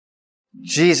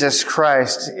Jesus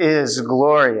Christ is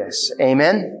glorious.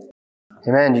 Amen?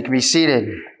 Amen. You can be seated.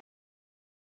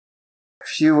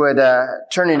 If you would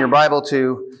turn in your Bible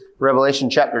to Revelation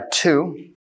chapter 2.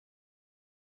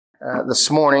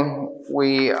 This morning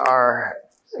we are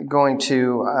going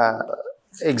to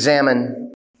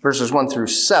examine verses 1 through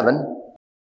 7.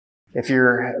 If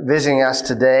you're visiting us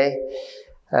today,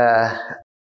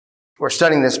 we're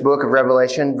studying this book of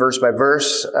Revelation verse by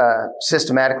verse,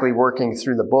 systematically working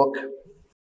through the book.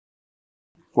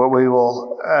 What we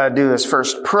will do is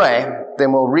first pray,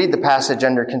 then we'll read the passage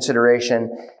under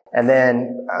consideration, and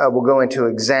then we'll go into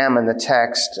examine the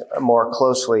text more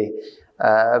closely,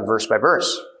 verse by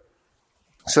verse.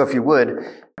 So if you would,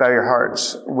 bow your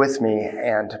hearts with me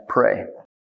and pray.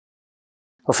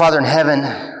 Well, Father in heaven,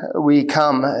 we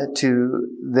come to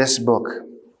this book.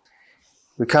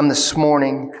 We come this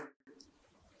morning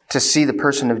to see the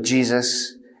person of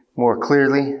Jesus more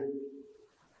clearly.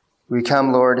 We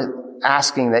come, Lord,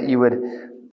 asking that you would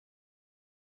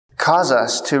cause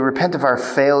us to repent of our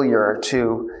failure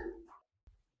to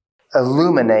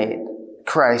illuminate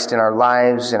Christ in our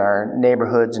lives, in our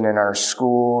neighborhoods, and in our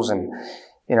schools, and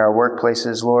in our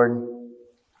workplaces, Lord.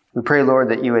 We pray, Lord,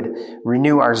 that you would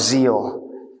renew our zeal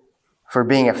for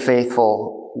being a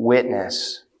faithful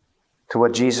witness to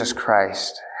what Jesus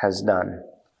Christ has done.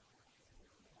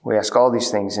 We ask all these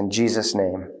things in Jesus'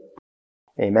 name.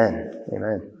 Amen.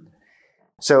 Amen.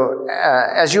 So,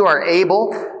 as you are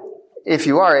able, if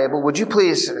you are able, would you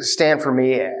please stand for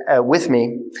me, with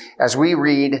me, as we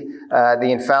read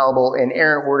the infallible,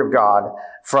 inerrant Word of God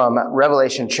from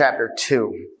Revelation chapter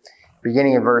 2,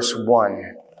 beginning in verse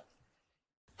 1.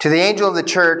 To the angel of the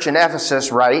church in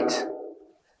Ephesus write,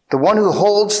 the one who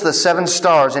holds the 7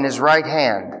 stars in his right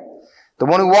hand, the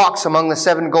one who walks among the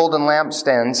 7 golden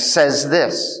lampstands, says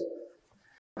this,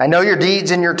 I know your deeds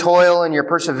and your toil and your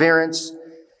perseverance,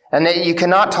 and that you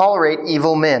cannot tolerate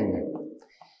evil men.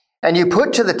 And you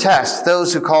put to the test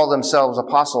those who call themselves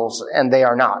apostles, and they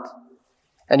are not.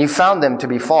 And you found them to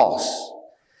be false.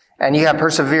 And you have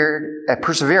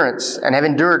perseverance, and have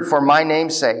endured for my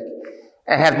name's sake,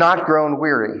 and have not grown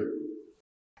weary.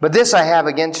 But this I have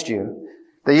against you,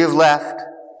 that you have left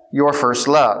your first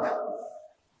love.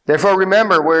 Therefore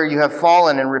remember where you have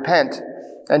fallen, and repent,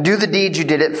 and do the deeds you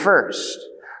did at first.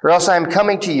 Or else I am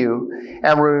coming to you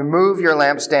and will remove your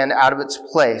lampstand out of its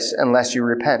place unless you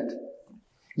repent.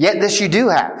 Yet this you do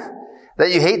have,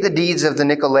 that you hate the deeds of the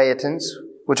Nicolaitans,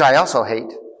 which I also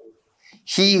hate.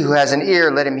 He who has an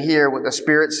ear, let him hear what the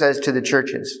Spirit says to the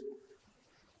churches.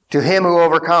 To him who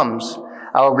overcomes,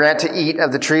 I will grant to eat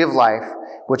of the tree of life,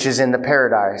 which is in the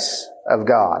paradise of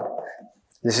God.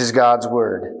 This is God's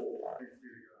word.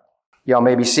 Y'all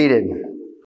may be seated.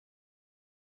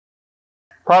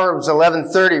 Proverbs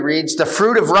 11:30 reads, the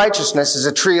fruit of righteousness is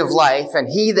a tree of life, and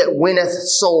he that winneth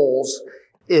souls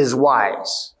is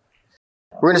wise.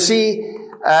 We're going to see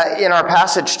in our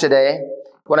passage today,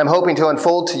 what I'm hoping to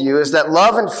unfold to you is that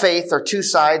love and faith are 2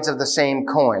 sides of the same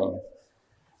coin.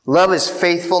 Love is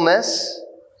faithfulness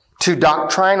to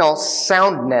doctrinal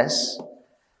soundness.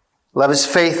 Love is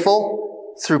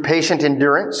faithful through patient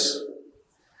endurance.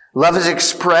 Love is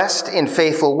expressed in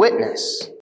faithful witness.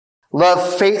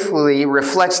 Love faithfully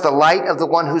reflects the light of the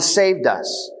one who saved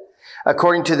us,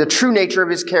 according to the true nature of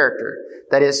his character,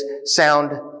 that is,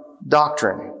 sound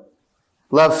doctrine.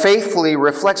 Love faithfully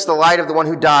reflects the light of the one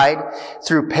who died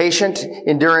through patient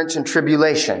endurance and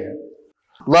tribulation.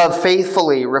 Love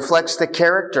faithfully reflects the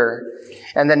character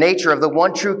and the nature of the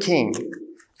one true King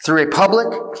through a public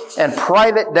and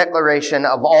private declaration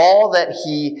of all that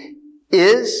he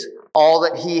is, all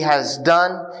that he has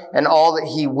done, and all that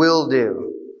he will do.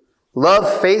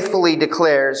 Love faithfully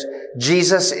declares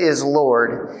Jesus is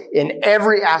Lord in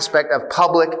every aspect of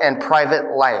public and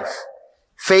private life.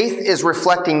 Faith is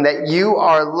reflecting that you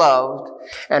are loved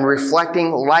and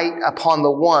reflecting light upon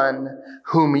the one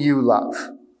whom you love.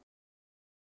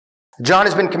 John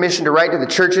has been commissioned to write to the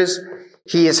churches.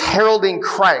 He is heralding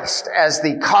Christ as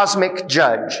the cosmic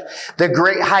judge, the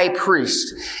great high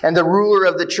priest, and the ruler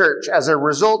of the church as a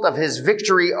result of his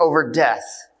victory over death.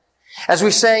 As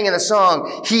we sang in the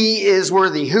song, he is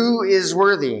worthy. Who is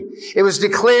worthy? It was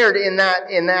declared in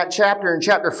that chapter, in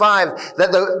chapter 5,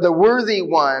 that the worthy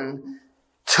one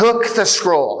took the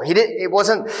scroll. He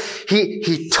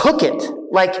took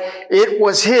it like it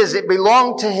was his. It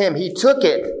belonged to him. He took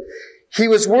it. He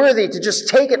was worthy to just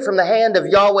take it from the hand of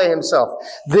Yahweh himself.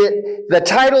 The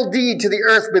title deed to the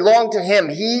earth belonged to him.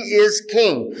 He is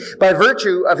king. By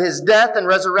virtue of his death and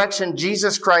resurrection,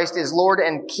 Jesus Christ is Lord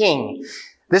and King.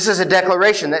 This is a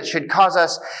declaration that should cause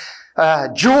us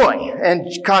joy and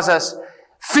cause us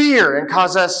fear and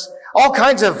cause us all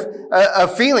kinds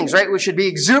of feelings, right? We should be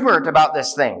exuberant about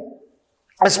this thing.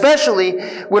 Especially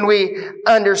when we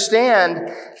understand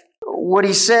what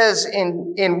he says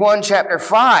in 1 chapter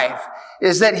 5,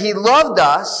 is that he loved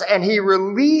us and he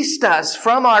released us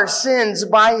from our sins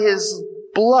by his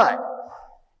blood.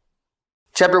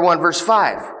 Chapter 1, verse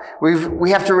 5.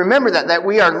 We have to remember that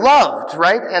we are loved,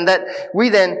 right? And that we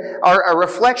then are a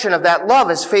reflection of that love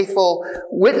as faithful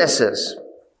witnesses.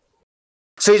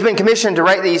 So he's been commissioned to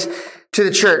write these to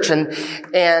the church,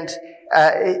 and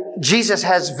Jesus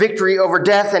has victory over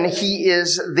death, and he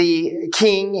is the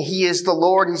king. He is the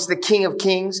Lord. He's the King of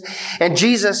Kings. And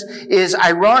Jesus is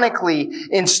ironically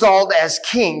installed as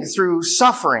king through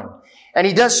suffering. And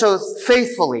he does so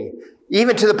faithfully,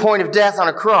 even to the point of death on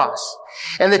a cross.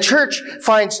 And the church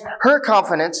finds her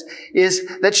confidence is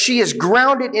that she is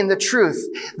grounded in the truth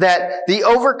that the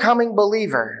overcoming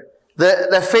believer,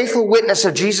 the faithful witness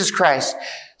of Jesus Christ,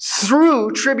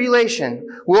 through tribulation,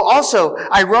 will also,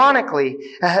 ironically,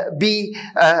 be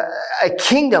a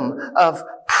kingdom of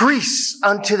priests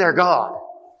unto their God.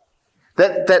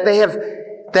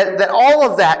 That all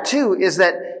of that too is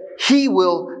that he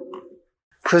will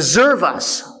preserve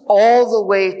us all the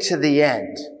way to the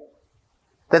end.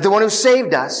 That the one who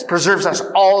saved us preserves us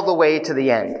all the way to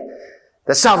the end.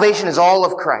 That salvation is all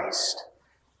of Christ.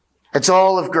 It's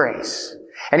all of grace.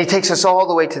 And he takes us all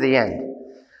the way to the end.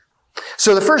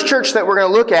 So the first church that we're going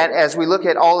to look at as we look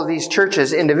at all of these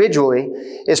churches individually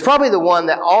is probably the one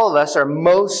that all of us are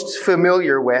most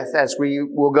familiar with as we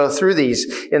will go through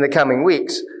these in the coming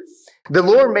weeks. The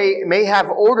Lord may have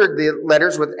ordered the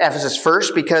letters with Ephesus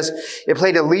first because it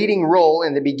played a leading role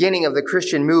in the beginning of the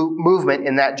Christian movement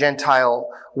in that Gentile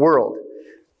world.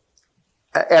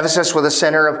 Ephesus was the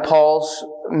center of Paul's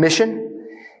mission.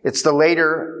 It's the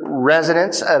later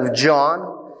residence of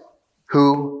John,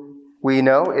 who we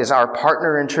know is our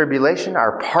partner in tribulation,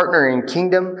 our partner in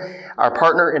kingdom, our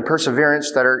partner in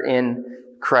perseverance that are in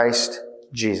Christ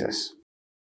Jesus.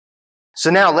 So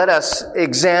now let us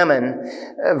examine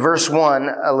verse 1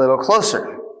 a little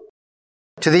closer.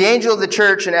 To the angel of the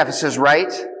church in Ephesus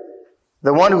write,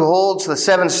 the one who holds the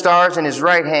 7 stars in his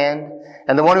right hand,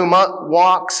 and the one who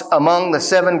walks among the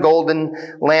 7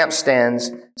 golden lampstands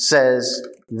says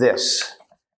this.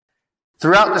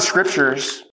 Throughout the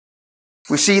scriptures,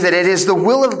 we see that it is the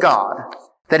will of God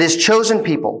that his chosen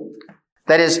people,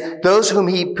 that is, those whom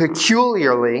he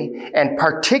peculiarly and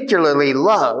particularly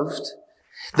loved,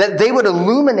 that they would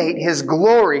illuminate his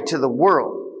glory to the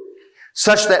world,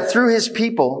 such that through his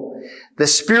people, the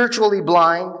spiritually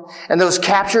blind and those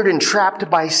captured and trapped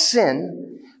by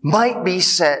sin might be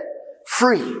set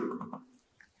free.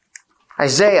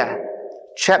 Isaiah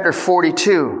chapter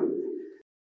 42,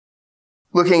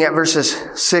 looking at verses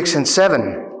 6 and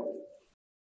 7.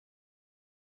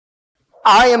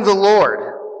 I am the Lord.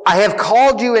 I have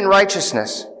called you in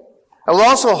righteousness. I will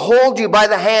also hold you by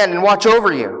the hand and watch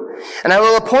over you. And I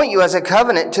will appoint you as a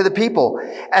covenant to the people,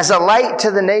 as a light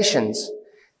to the nations,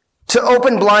 to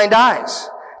open blind eyes,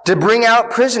 to bring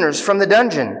out prisoners from the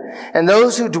dungeon, and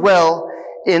those who dwell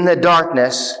in the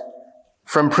darkness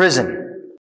from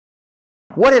prison.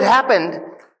 What had happened,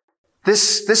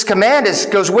 this command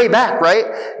goes way back, right?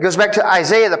 It goes back to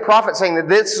Isaiah the prophet saying that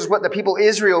this is what the people of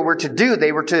Israel were to do.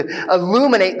 They were to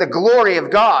illuminate the glory of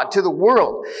God to the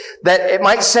world, that it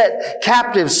might set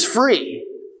captives free.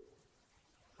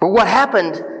 But what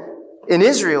happened in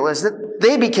Israel is that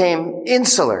they became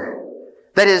insular.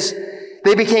 That is,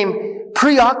 they became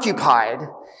preoccupied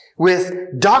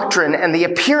with doctrine and the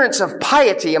appearance of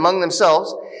piety among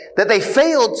themselves, that they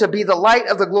failed to be the light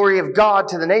of the glory of God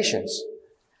to the nations.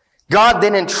 God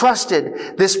then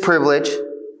entrusted this privilege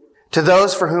to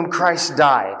those for whom Christ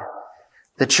died,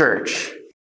 the church.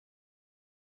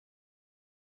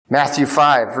 Matthew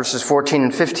 5, verses 14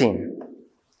 and 15.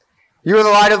 You are the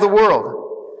light of the world.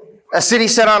 A city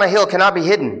set on a hill cannot be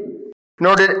hidden,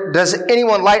 nor does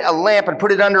anyone light a lamp and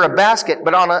put it under a basket,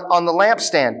 but on the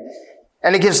lampstand,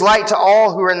 and it gives light to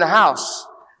all who are in the house.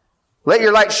 Let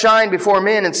your light shine before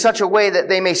men in such a way that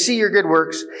they may see your good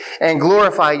works and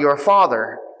glorify your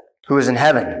Father who is in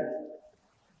heaven.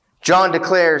 John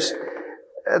declares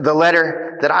the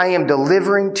letter that I am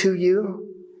delivering to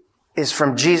you is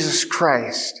from Jesus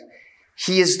Christ.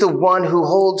 He is the one who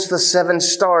holds the 7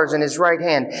 stars in his right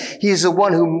hand. He is the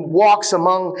one who walks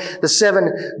among the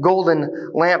 7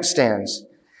 golden lampstands.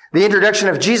 The introduction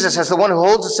of Jesus as the one who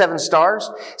holds the 7 stars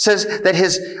says that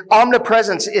his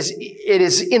omnipresence is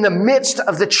in the midst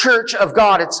of the church of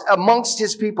God. It's amongst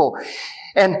his people.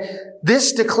 And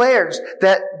this declares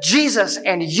that Jesus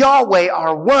and Yahweh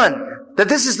are one. That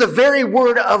this is the very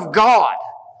word of God.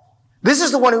 This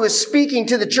is the one who is speaking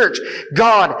to the church.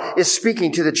 God is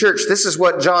speaking to the church. This is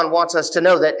what John wants us to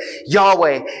know, that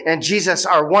Yahweh and Jesus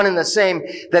are one and the same,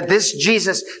 that this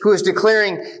Jesus who is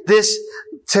declaring this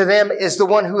to them is the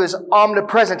one who is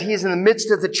omnipresent. He is in the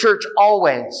midst of the church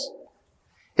always.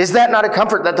 Is that not a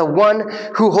comfort, that the one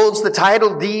who holds the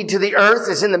title deed to the earth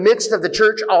is in the midst of the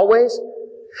church always?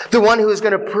 The one who is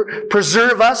going to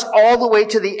preserve us all the way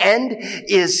to the end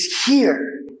is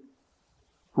here,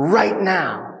 right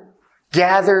now,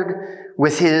 gathered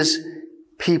with his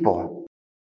people.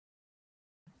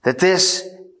 That this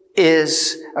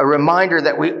is a reminder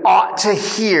that we ought to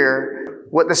hear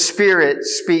what the Spirit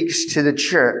speaks to the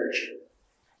church,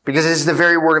 because it is the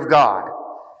very Word of God.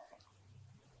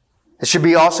 It should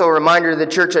be also a reminder to the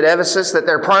church at Ephesus that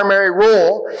their primary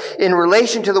role in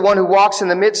relation to the one who walks in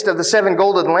the midst of the 7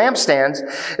 golden lampstands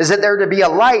is that they're to be a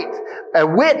light, a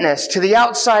witness to the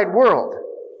outside world.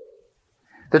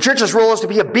 The church's role is to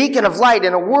be a beacon of light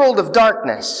in a world of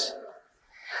darkness.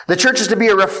 The church is to be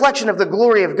a reflection of the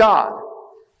glory of God.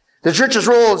 The church's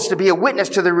role is to be a witness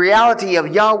to the reality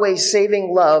of Yahweh's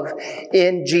saving love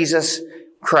in Jesus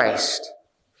Christ.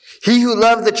 He who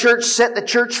loved the church set the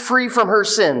church free from her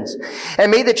sins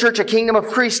and made the church a kingdom of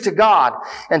priests to God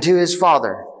and to his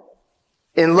Father.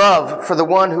 In love for the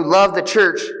one who loved the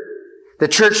church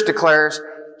declares,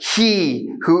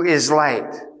 he who is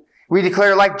light. We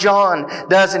declare, like John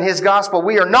does in his gospel,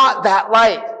 we are not that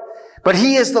light, but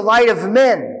he is the light of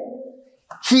men.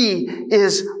 He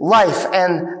is life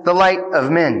and the light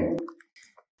of men.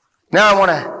 Now I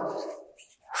want to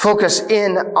focus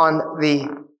in on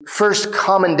the first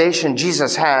commendation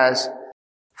Jesus has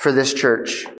for this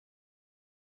church.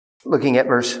 Looking at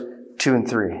verse 2 and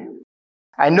 3.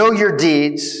 I know your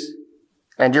deeds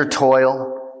and your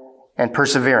toil and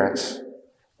perseverance,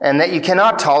 and that you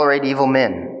cannot tolerate evil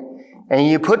men. And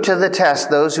you put to the test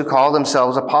those who call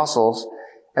themselves apostles,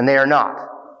 and they are not.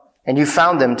 And you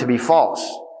found them to be false.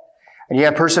 And you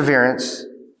have perseverance,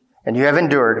 and you have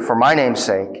endured for my name's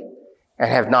sake,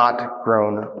 and have not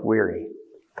grown weary.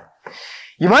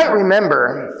 You might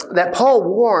remember that Paul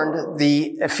warned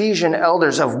the Ephesian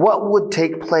elders of what would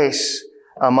take place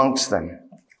amongst them.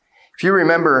 If you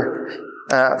remember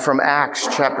from Acts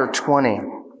chapter 20,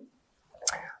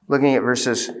 looking at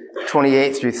verses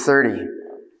 28 through 30,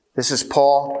 this is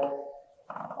Paul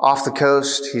off the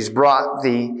coast. He's brought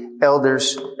the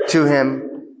elders to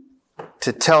him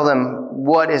to tell them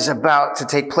what is about to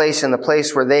take place in the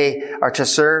place where they are to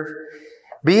serve.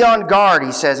 Be on guard,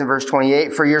 he says in verse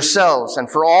 28, for yourselves and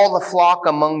for all the flock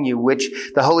among you, which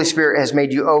the Holy Spirit has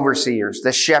made you overseers,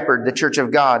 the shepherd, the church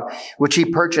of God, which he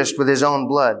purchased with his own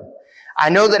blood. I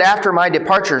know that after my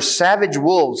departure, savage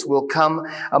wolves will come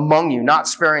among you, not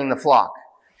sparing the flock.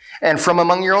 And from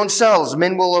among your own selves,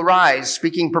 men will arise,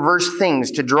 speaking perverse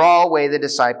things to draw away the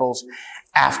disciples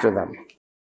after them.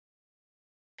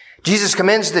 Jesus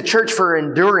commends the church for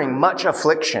enduring much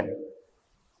affliction,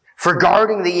 for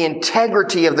guarding the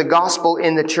integrity of the gospel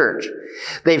in the church.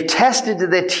 They've tested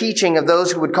the teaching of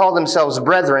those who would call themselves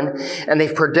brethren, and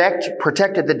they've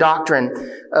protected the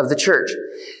doctrine of the church.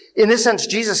 In this sense,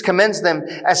 Jesus commends them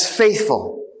as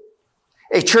faithful,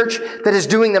 a church that is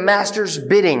doing the master's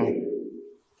bidding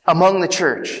among the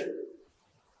church.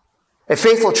 A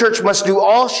faithful church must do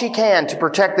all she can to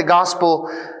protect the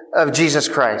gospel of Jesus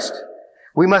Christ.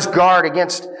 We must guard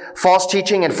against false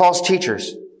teaching and false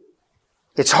teachers.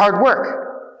 It's hard work.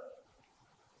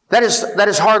 That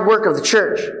is hard work of the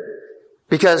church,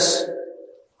 because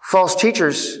false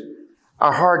teachers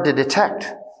are hard to detect.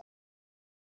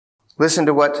 Listen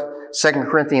to what 2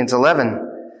 Corinthians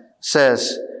 11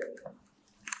 says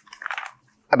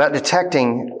about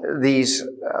detecting these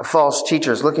false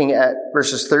teachers, looking at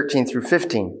verses 13 through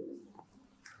 15.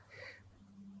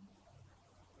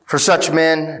 For such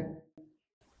men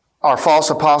are false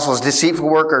apostles, deceitful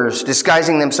workers,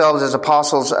 disguising themselves as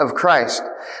apostles of Christ.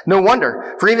 No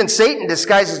wonder, for even Satan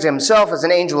disguises himself as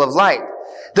an angel of light.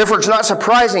 Therefore, it's not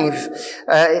surprising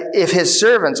if his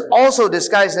servants also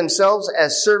disguise themselves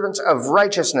as servants of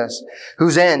righteousness,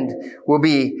 whose end will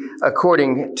be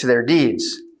according to their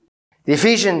deeds. The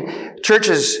Ephesian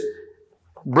church's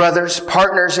brothers,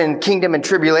 partners in kingdom and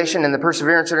tribulation and the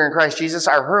perseverance that are in Christ Jesus,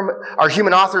 our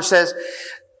human author says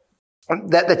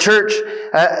that the church,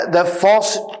 the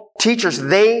false teachers,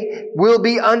 they will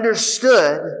be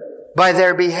understood by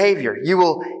their behavior. You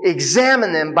will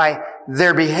examine them by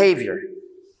their behavior.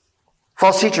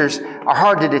 False teachers are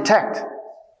hard to detect.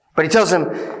 But he tells them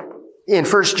in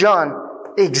 1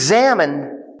 John,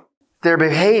 examine their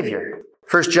behavior.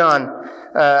 1 John,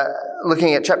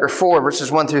 looking at chapter 4,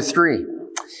 verses 1 through 3.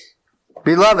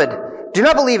 Beloved, do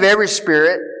not believe every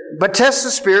spirit, but test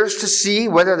the spirits to see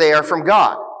whether they are from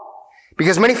God.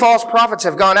 Because many false prophets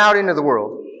have gone out into the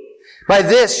world. By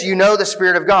this you know the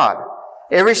Spirit of God.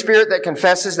 Every spirit that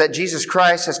confesses that Jesus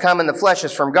Christ has come in the flesh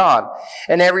is from God.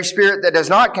 And every spirit that does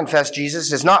not confess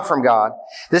Jesus is not from God.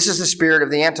 This is the spirit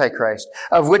of the Antichrist,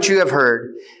 of which you have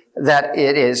heard that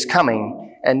it is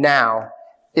coming and now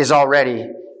is already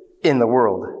in the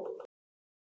world.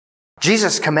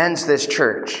 Jesus commends this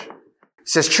church. He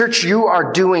says, church, you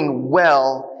are doing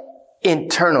well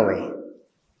internally.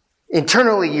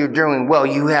 Internally, you're doing well.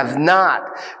 You have not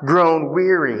grown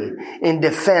weary in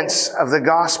defense of the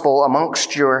gospel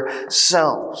amongst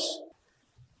yourselves.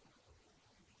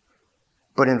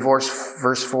 But in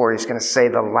verse 4, he's going to say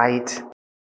the light,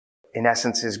 in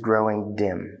essence, is growing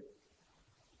dim.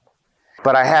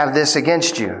 But I have this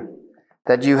against you,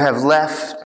 that you have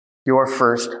left your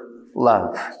first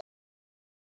love.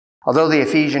 Although the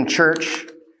Ephesian church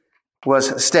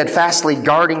was steadfastly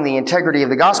guarding the integrity of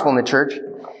the gospel in the church,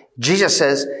 Jesus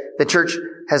says the church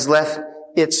has left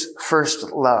its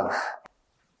first love.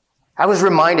 I was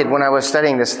reminded when I was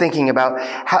studying this, thinking about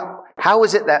how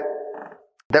is it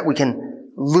that we can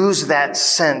lose that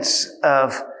sense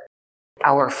of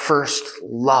our first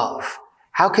love?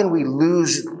 How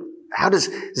does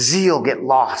zeal get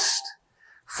lost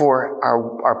for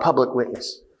our public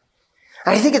witness?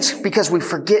 And I think it's because we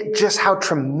forget just how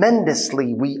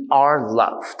tremendously we are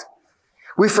loved.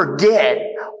 We forget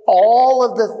all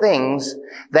of the things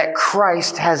that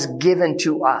Christ has given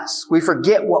to us. We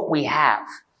forget what we have.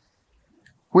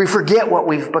 We forget what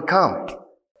we've become.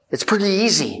 It's pretty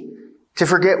easy to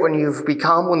forget when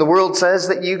the world says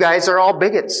that you guys are all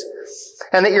bigots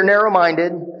and that you're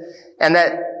narrow-minded and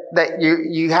that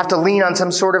you have to lean on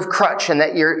some sort of crutch and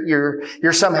that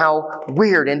you're somehow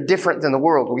weird and different than the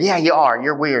world. Well, yeah, you are.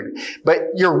 You're weird. But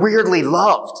you're weirdly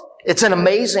loved. It's an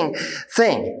amazing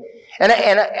thing. And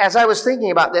as I was thinking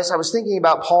about this, I was thinking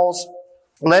about Paul's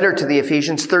letter to the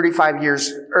Ephesians 35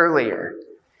 years earlier.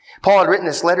 Paul had written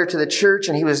this letter to the church,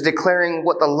 and he was declaring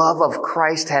what the love of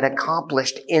Christ had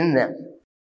accomplished in them.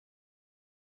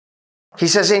 He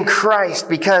says, in Christ,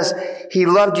 because he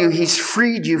loved you, he's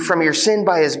freed you from your sin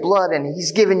by his blood, and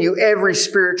he's given you every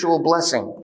spiritual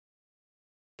blessing.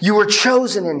 You were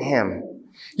chosen in him.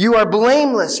 You are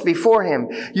blameless before him.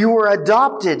 You were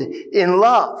adopted in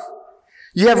love.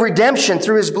 You have redemption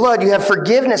through his blood. You have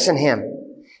forgiveness in him.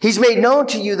 He's made known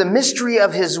to you the mystery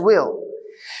of his will.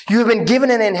 You have been given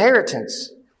an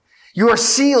inheritance. You are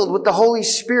sealed with the Holy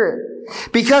Spirit.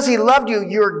 Because he loved you,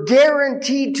 you're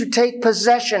guaranteed to take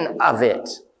possession of it.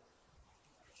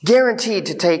 Guaranteed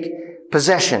to take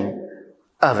possession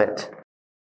of it.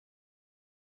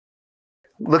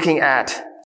 Looking at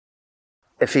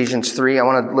Ephesians 3, I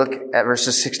want to look at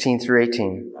verses 16 through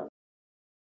 18.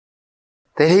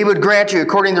 That he would grant you,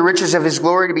 according to the riches of his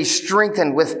glory, to be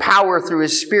strengthened with power through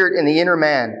his Spirit in the inner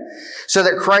man, so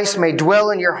that Christ may dwell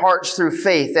in your hearts through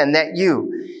faith, and that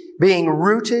you, being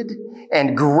rooted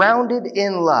and grounded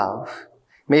in love,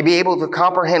 may be able to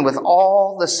comprehend with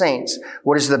all the saints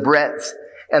what is the breadth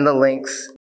and the length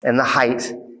and the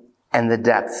height and the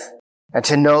depth, and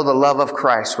to know the love of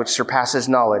Christ, which surpasses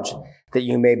knowledge, that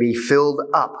you may be filled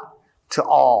up to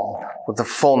all with the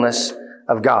fullness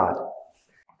of God.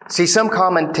 See, some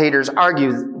commentators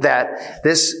argue that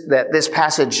this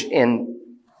passage in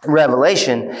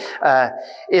Revelation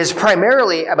is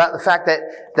primarily about the fact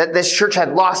that this church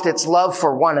had lost its love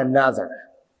for one another.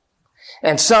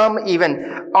 And some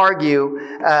even argue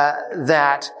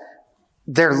that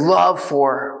their love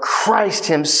for Christ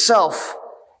himself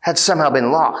had somehow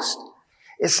been lost.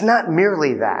 It's not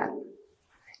merely that.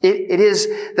 It is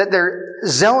that their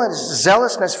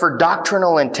zealousness for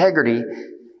doctrinal integrity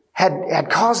had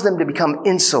caused them to become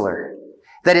insular.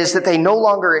 That is, that they no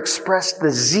longer expressed the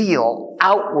zeal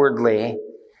outwardly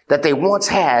that they once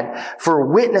had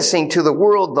for witnessing to the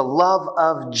world the love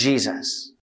of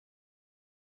Jesus.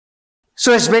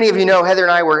 So as many of you know, Heather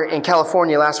and I were in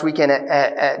California last weekend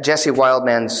at Jesse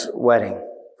Wildman's wedding.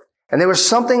 And there was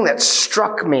something that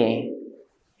struck me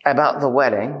about the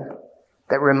wedding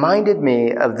that reminded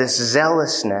me of this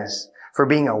zealousness for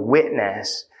being a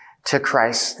witness to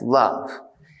Christ's love.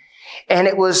 And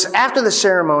it was after the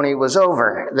ceremony was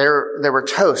over, there were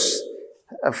toasts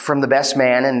from the best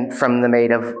man and from the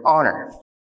maid of honor.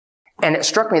 And it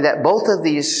struck me that both of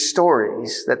these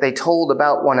stories that they told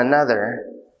about one another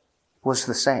was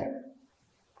the same.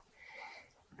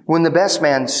 When the best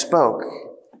man spoke,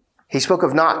 he spoke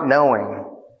of not knowing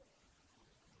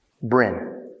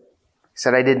Bryn. He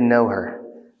said, I didn't know her.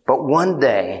 But one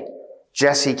day,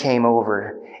 Jesse came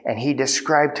over and he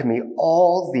described to me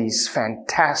all these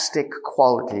fantastic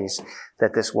qualities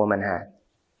that this woman had.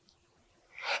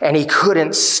 And he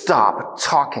couldn't stop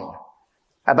talking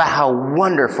about how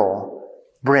wonderful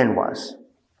Bryn was.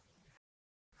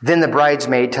 Then the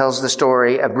bridesmaid tells the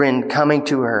story of Bryn coming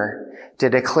to her to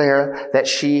declare that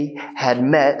she had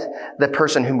met the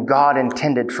person whom God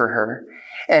intended for her,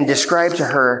 and described to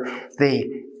her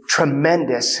the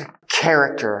tremendous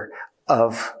character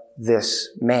of this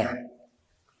man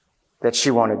that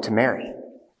she wanted to marry.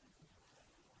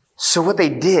 So what they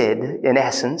did, in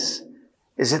essence,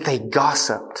 is that they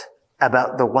gossiped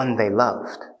about the one they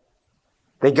loved.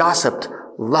 They gossiped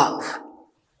love.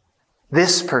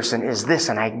 This person is this,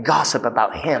 and I gossip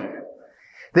about him.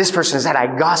 This person is that,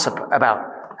 I gossip about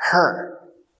her.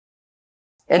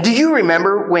 And do you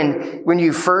remember when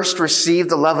you first received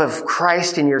the love of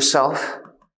Christ in yourself?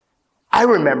 I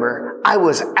remember I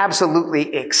was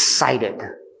absolutely excited.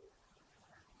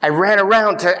 I ran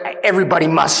around to, everybody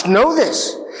must know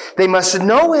this. They must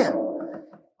know him.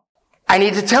 I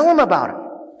need to tell him about him.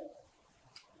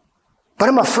 But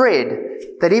I'm afraid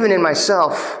that even in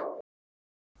myself,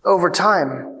 over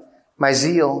time, my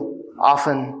zeal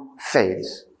often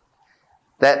fades.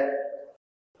 That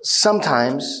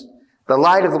sometimes the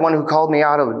light of the one who called me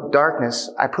out of darkness,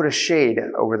 I put a shade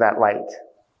over that light.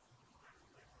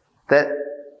 That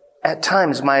at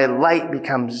times my light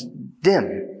becomes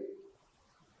dim.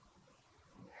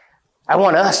 I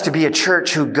want us to be a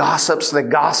church who gossips the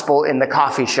gospel in the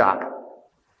coffee shop.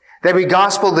 That we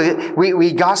gossip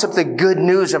the good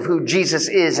news of who Jesus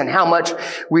is and how much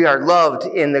we are loved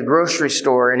in the grocery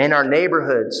store and in our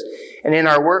neighborhoods and in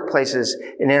our workplaces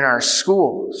and in our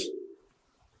schools.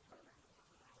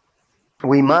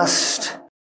 We must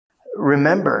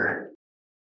remember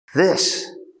this,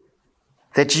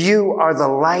 that you are the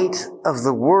light of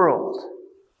the world,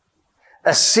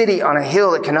 a city on a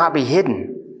hill that cannot be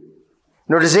hidden.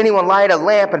 Nor does anyone light a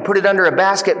lamp and put it under a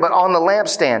basket, but on the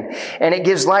lampstand, and it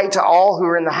gives light to all who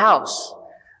are in the house.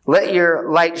 Let your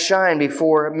light shine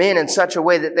before men in such a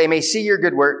way that they may see your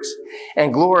good works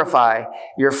and glorify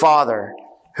your Father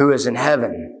who is in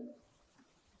heaven.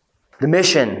 The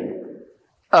mission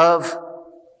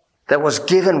that was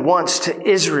given once to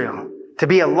Israel to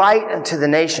be a light unto the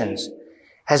nations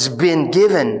has been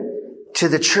given to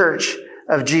the church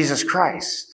of Jesus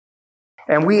Christ.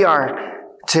 And we are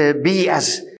to be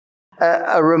as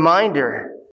a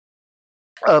reminder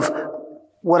of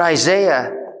what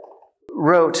Isaiah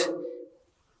wrote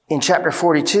in chapter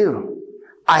 42.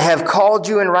 I have called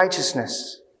you in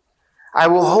righteousness. I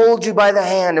will hold you by the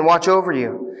hand and watch over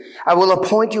you. I will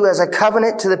appoint you as a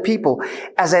covenant to the people,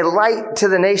 as a light to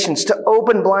the nations, to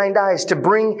open blind eyes, to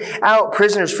bring out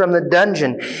prisoners from the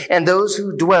dungeon, and those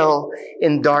who dwell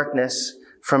in darkness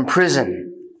from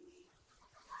prison.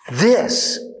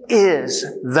 This is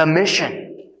the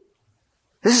mission.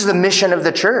 This is the mission of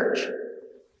the church.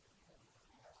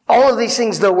 All of these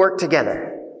things, though, work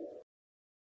together.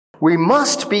 We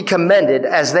must be commended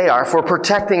as they are for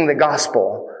protecting the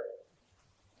gospel.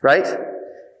 Right?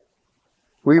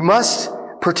 We must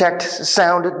protect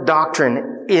sound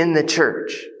doctrine in the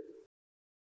church.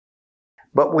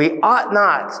 But we ought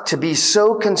not to be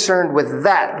so concerned with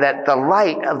that the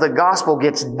light of the gospel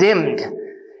gets dimmed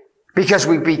because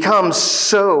we've become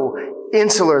so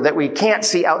insular that we can't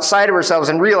see outside of ourselves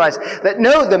and realize that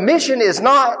no, the mission is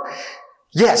not,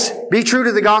 yes, be true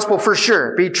to the gospel for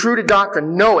sure. Be true to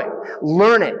doctrine. Know it.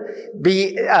 Learn it.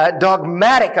 Be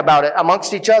dogmatic about it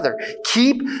amongst each other.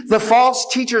 Keep the false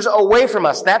teachers away from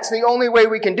us. That's the only way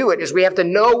we can do it, is we have to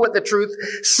know what the truth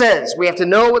says. We have to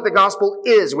know what the gospel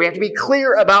is. We have to be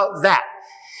clear about that.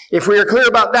 If we are clear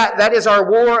about that, that is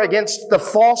our war against the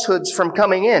falsehoods from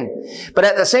coming in. But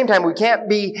at the same time, we can't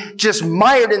be just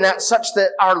mired in that such that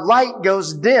our light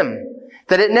goes dim,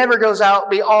 that it never goes out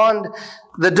beyond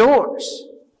the doors.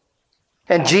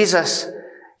 And Jesus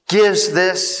gives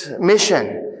this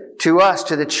mission to us,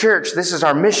 to the church. This is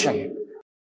our mission.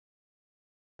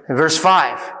 In verse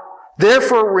 5,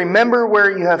 therefore remember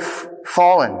where you have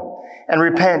fallen and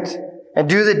repent and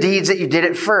do the deeds that you did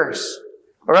at first.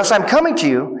 Or else I'm coming to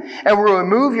you and will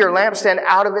remove your lampstand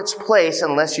out of its place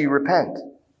unless you repent.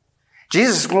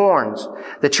 Jesus warns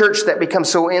the church that becomes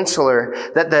so insular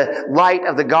that the light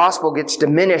of the gospel gets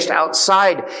diminished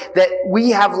outside, that we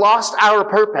have lost our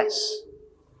purpose.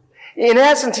 In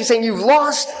essence, he's saying you've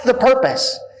lost the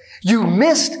purpose. You've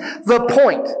missed the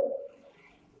point.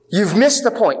 You've missed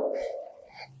the point.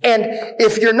 And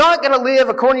if you're not going to live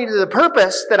according to the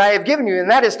purpose that I have given you, and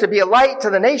that is to be a light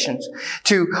to the nations,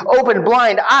 to open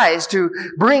blind eyes, to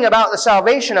bring about the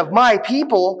salvation of my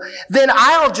people, then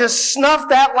I'll just snuff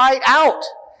that light out.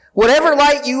 Whatever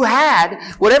light you had,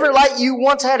 whatever light you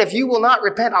once had, if you will not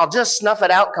repent, I'll just snuff it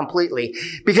out completely.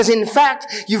 Because in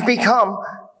fact, you've become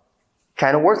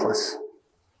kind of worthless.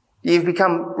 You've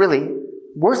become really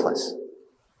worthless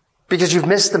because you've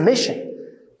missed the mission.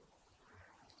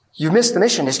 You've missed the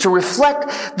mission, is to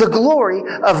reflect the glory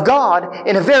of God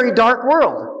in a very dark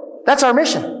world. That's our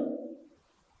mission.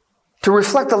 To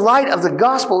reflect the light of the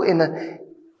gospel in a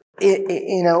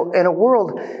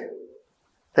world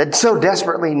that so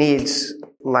desperately needs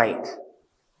light.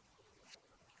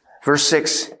 Verse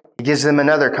 6, he gives them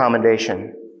another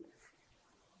commendation.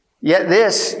 Yet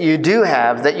this you do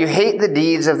have, that you hate the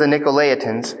deeds of the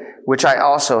Nicolaitans, which I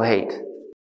also hate.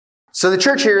 So the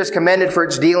church here is commended for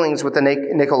its dealings with the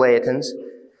Nicolaitans.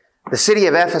 The city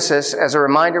of Ephesus, as a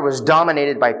reminder, was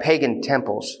dominated by pagan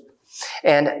temples.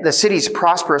 And the city's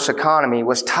prosperous economy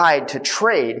was tied to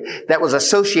trade that was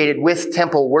associated with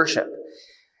temple worship.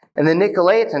 And the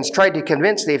Nicolaitans tried to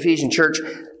convince the Ephesian church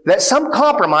that some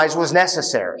compromise was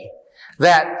necessary.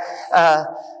 That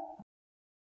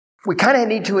we kind of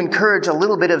need to encourage a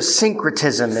little bit of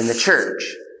syncretism in the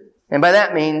church. And by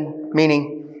that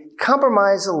meaning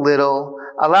compromise a little,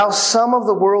 allow some of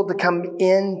the world to come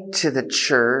into the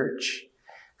church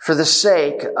for the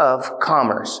sake of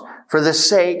commerce, for the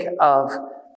sake of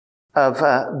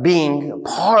being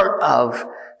part of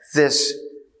this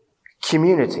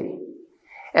community.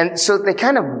 And so they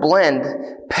kind of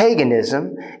blend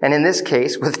paganism, and in this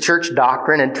case, with church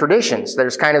doctrine and traditions.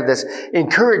 There's kind of this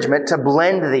encouragement to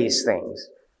blend these things.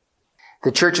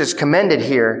 The church is commended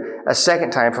here a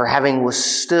second time for having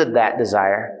withstood that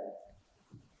desire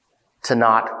to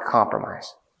not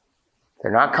compromise.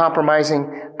 They're not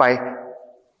compromising by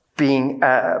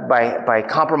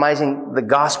compromising the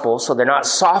gospel, so they're not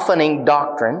softening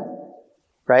doctrine,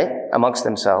 right, amongst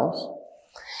themselves.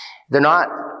 They're not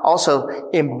also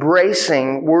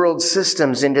embracing world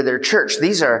systems into their church.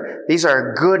 These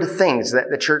are good things that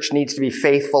the church needs to be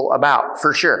faithful about,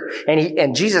 for sure.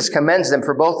 And Jesus commends them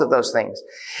for both of those things.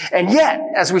 And yet,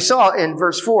 as we saw in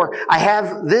verse 4, I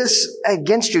have this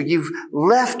against you. You've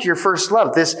left your first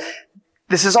love. This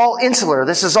is all insular.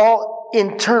 This is all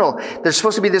internal. There's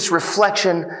supposed to be this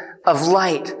reflection of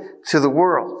light to the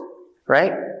world,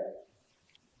 right?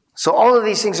 So all of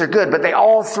these things are good, but they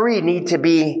all three need to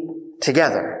be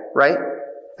together, right?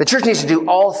 The church needs to do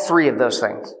all three of those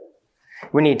things.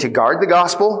 We need to guard the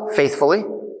gospel faithfully,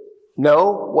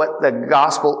 know what the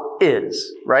gospel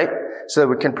is, right? So that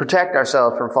we can protect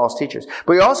ourselves from false teachers.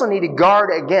 But we also need to guard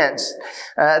against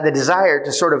the desire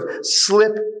to sort of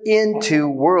slip into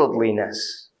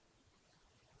worldliness.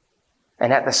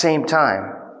 And at the same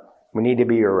time, we need to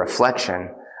be a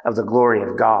reflection of the glory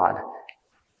of God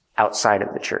outside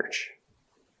of the church,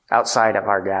 outside of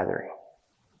our gathering.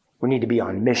 We need to be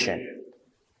on mission.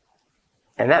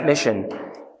 And that mission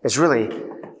is really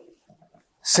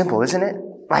simple, isn't it?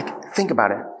 Like, think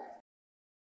about it.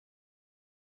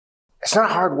 It's not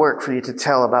hard work for you to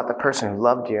tell about the person who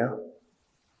loved you.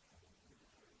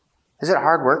 Is it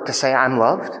hard work to say, I'm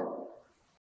loved?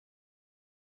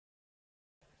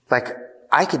 Like,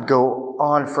 I could go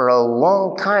on for a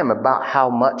long time about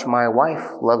how much my wife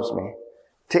loves me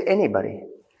to anybody.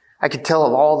 I could tell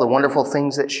of all the wonderful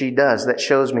things that she does that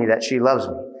shows me that she loves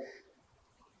me.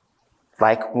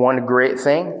 Like, one great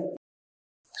thing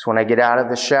is when I get out of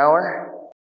the shower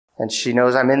and she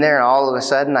knows I'm in there and all of a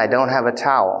sudden I don't have a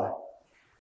towel.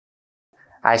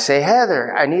 I say,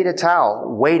 Heather, I need a towel.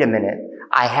 Wait a minute.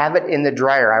 I have it in the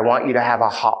dryer. I want you to have a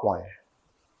hot one.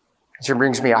 She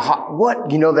brings me a hot, what?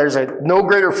 You know, there's no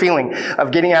greater feeling of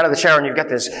getting out of the shower and you've got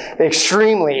this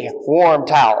extremely warm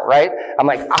towel, right? I'm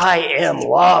like, I am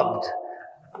loved,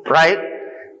 right?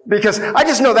 Because I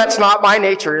just know that's not my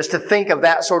nature, is to think of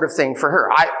that sort of thing for her.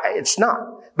 It's not.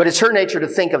 But it's her nature to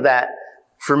think of that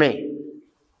for me.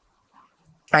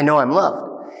 I know I'm loved.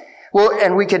 Well,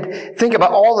 and we could think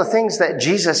about all the things that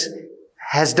Jesus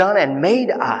has done and made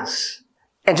us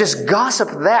and just gossip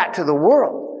that to the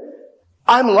world.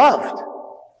 I'm loved.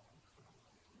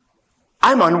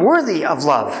 I'm unworthy of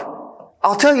love.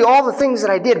 I'll tell you all the things that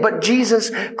I did, but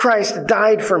Jesus Christ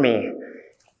died for me.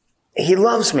 He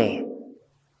loves me.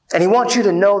 And He wants you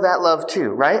to know that love too,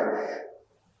 right?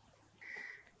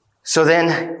 So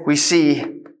then we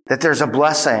see that there's a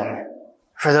blessing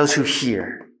for those who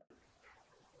hear.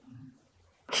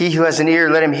 He who has an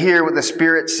ear, let him hear what the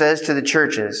Spirit says to the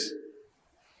churches.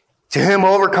 To whom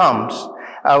overcomes,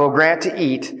 I will grant to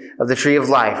eat of the tree of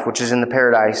life, which is in the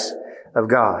paradise of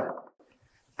God.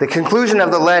 The conclusion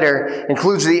of the letter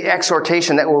includes the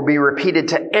exhortation that will be repeated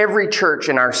to every church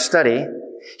in our study.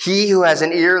 He who has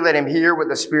an ear, let him hear what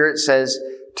the Spirit says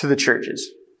to the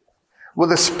churches. What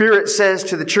the Spirit says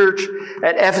to the church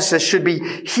at Ephesus should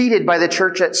be heeded by the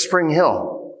church at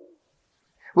Springhill.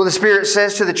 What the Spirit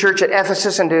says to the church at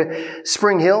Ephesus and to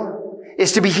Springhill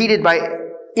is to be heeded by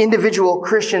individual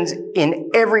Christians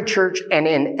in every church and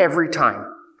in every time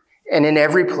and in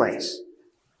every place.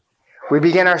 We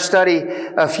began our study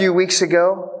a few weeks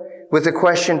ago with the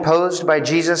question posed by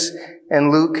Jesus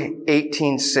in Luke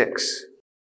 18:6.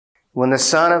 When the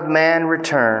Son of Man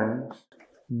returns,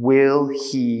 will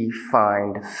he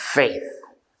find faith?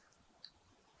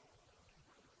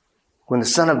 When the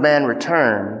Son of Man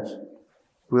returns,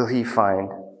 will he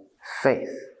find faith?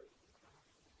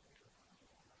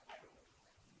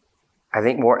 I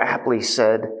think more aptly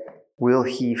said, will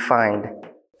he find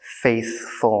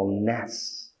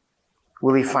faithfulness?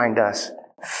 Will he find us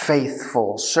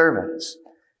faithful servants?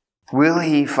 Will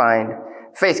he find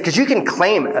faith? Because you can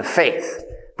claim a faith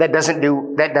that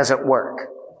doesn't work.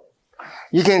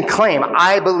 You can claim,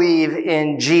 I believe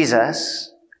in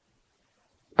Jesus,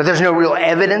 but there's no real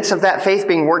evidence of that faith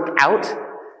being worked out.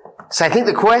 So I think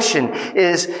the question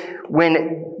is,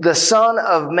 when the Son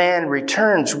of Man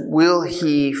returns, will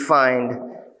he find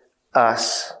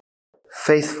us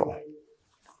faithful?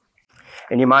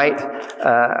 And you might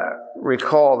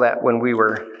recall that when we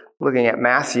were looking at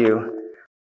Matthew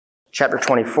chapter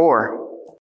 24,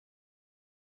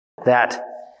 that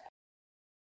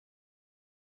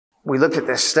we looked at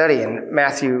this study in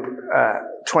Matthew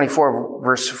 24,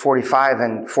 verse 45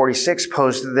 and 46,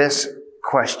 posed this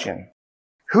question.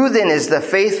 Who then is the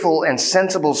faithful and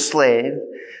sensible slave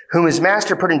whom his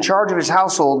master put in charge of his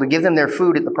household to give them their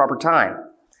food at the proper time?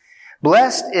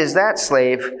 Blessed is that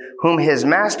slave whom his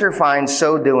master finds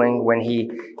so doing when he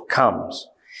comes.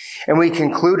 And we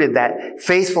concluded that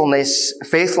faithfulness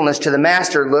to the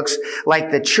master looks like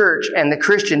the church and the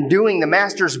Christian doing the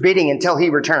master's bidding until he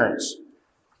returns.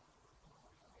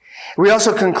 We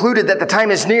also concluded that the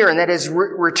time is near and that his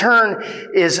return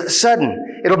is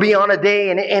sudden. It'll be on a day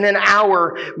and in an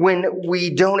hour when we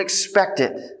don't expect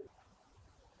it.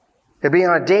 It'll be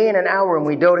on a day and an hour when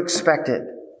we don't expect it.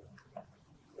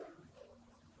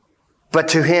 But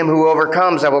to him who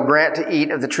overcomes, I will grant to eat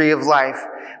of the tree of life,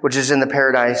 which is in the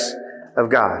paradise of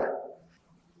God.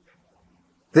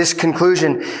 This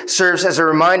conclusion serves as a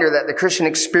reminder that the Christian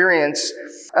experiences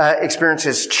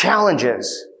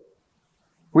challenges.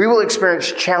 We will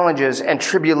experience challenges and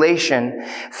tribulation,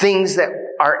 things that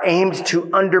are aimed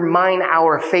to undermine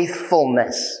our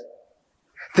faithfulness,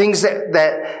 things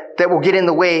that will get in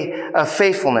the way of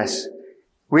faithfulness.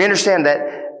 We understand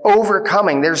that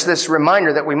there's this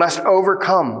reminder that we must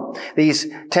overcome these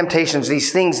temptations,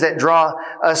 these things that draw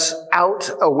us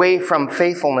away from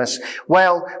faithfulness,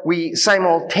 while we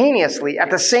simultaneously, at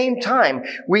the same time,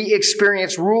 we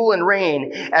experience rule and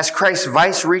reign as Christ's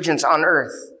vice-regents on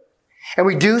earth. And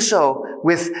we do so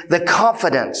with the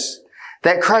confidence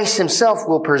that Christ himself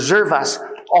will preserve us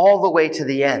all the way to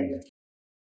the end,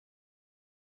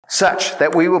 such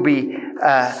that we will be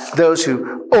those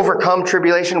who overcome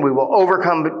tribulation. We will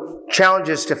overcome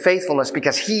challenges to faithfulness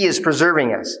because he is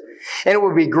preserving us. And it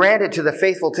will be granted to the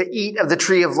faithful to eat of the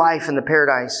tree of life in the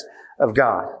paradise of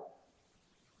God.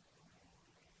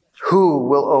 Who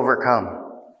will overcome?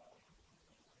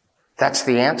 That's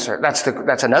the answer.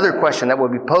 That's another question that will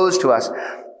be posed to us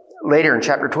later in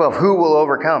chapter 12. Who will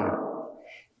overcome?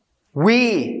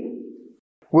 We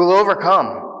will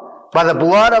overcome by the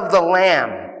blood of the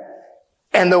Lamb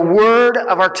and the word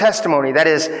of our testimony. That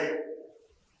is,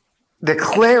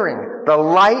 declaring the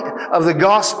light of the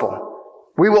gospel.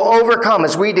 We will overcome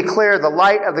as we declare the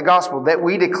light of the gospel, that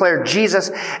we declare Jesus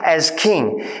as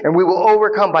King. And we will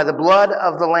overcome by the blood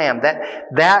of the Lamb,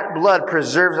 that blood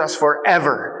preserves us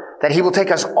forever, that he will take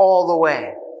us all the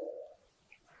way.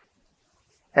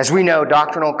 As we know,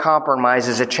 doctrinal compromise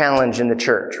is a challenge in the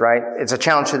church, right? It's a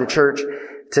challenge to the church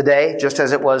today, just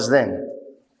as it was then.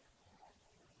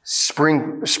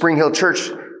 Springhill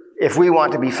Church, if we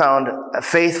want to be found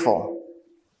faithful,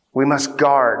 we must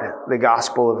guard the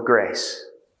gospel of grace.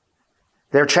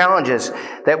 There are challenges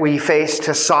that we face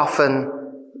to soften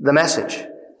the message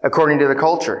according to the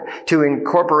culture, to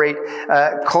incorporate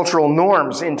cultural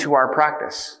norms into our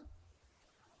practice.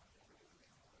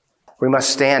 We must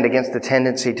stand against the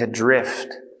tendency to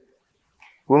drift.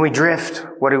 When we drift,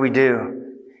 what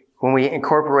do? When we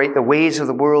incorporate the ways of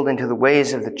the world into the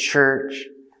ways of the church,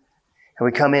 and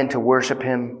we come in to worship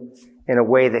him in a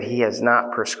way that he has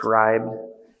not prescribed,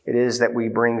 it is that we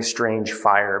bring strange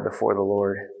fire before the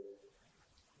Lord.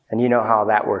 And you know how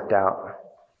that worked out.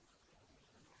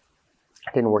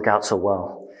 It didn't work out so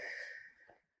well.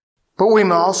 But we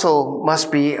also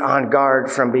must be on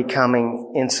guard from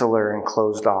becoming insular and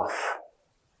closed off.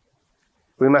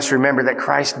 We must remember that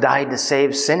Christ died to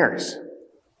save sinners.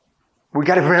 We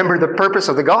got to remember the purpose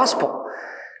of the gospel.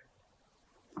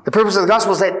 The purpose of the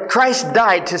gospel is that Christ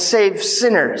died to save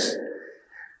sinners.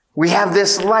 We have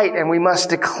this light and we must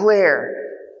declare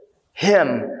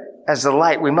Him as the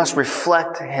light. We must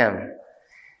reflect Him.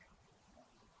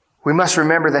 We must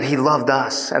remember that He loved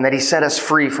us and that He set us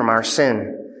free from our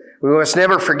sin. We must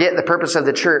never forget the purpose of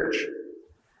the church.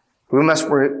 We must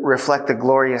reflect the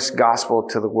glorious gospel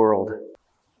to the world.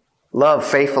 Love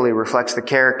faithfully reflects the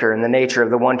character and the nature of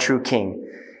the one true King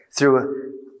through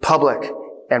a public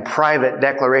and private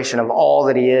declaration of all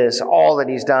that He is, all that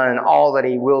He's done, and all that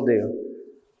He will do.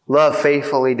 Love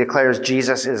faithfully declares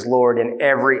Jesus is Lord in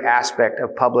every aspect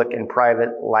of public and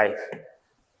private life.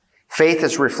 Faith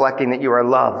is reflecting that you are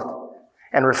loved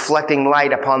and reflecting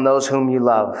light upon those whom you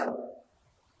love.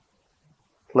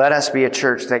 Let us be a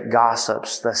church that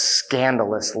gossips the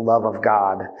scandalous love of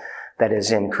God that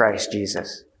is in Christ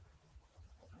Jesus.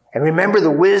 And remember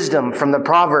the wisdom from the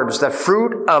Proverbs. The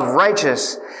fruit of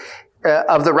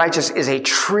the righteous is a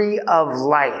tree of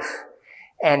life,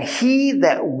 and he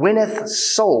that winneth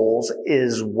souls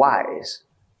is wise.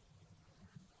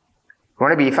 You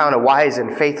want to be found a wise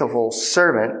and faithful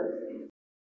servant.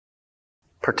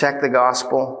 Protect the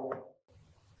gospel.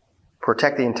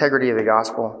 Protect the integrity of the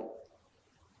gospel.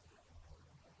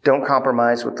 Don't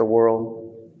compromise with the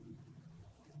world.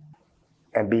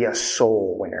 And be a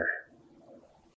soul winner.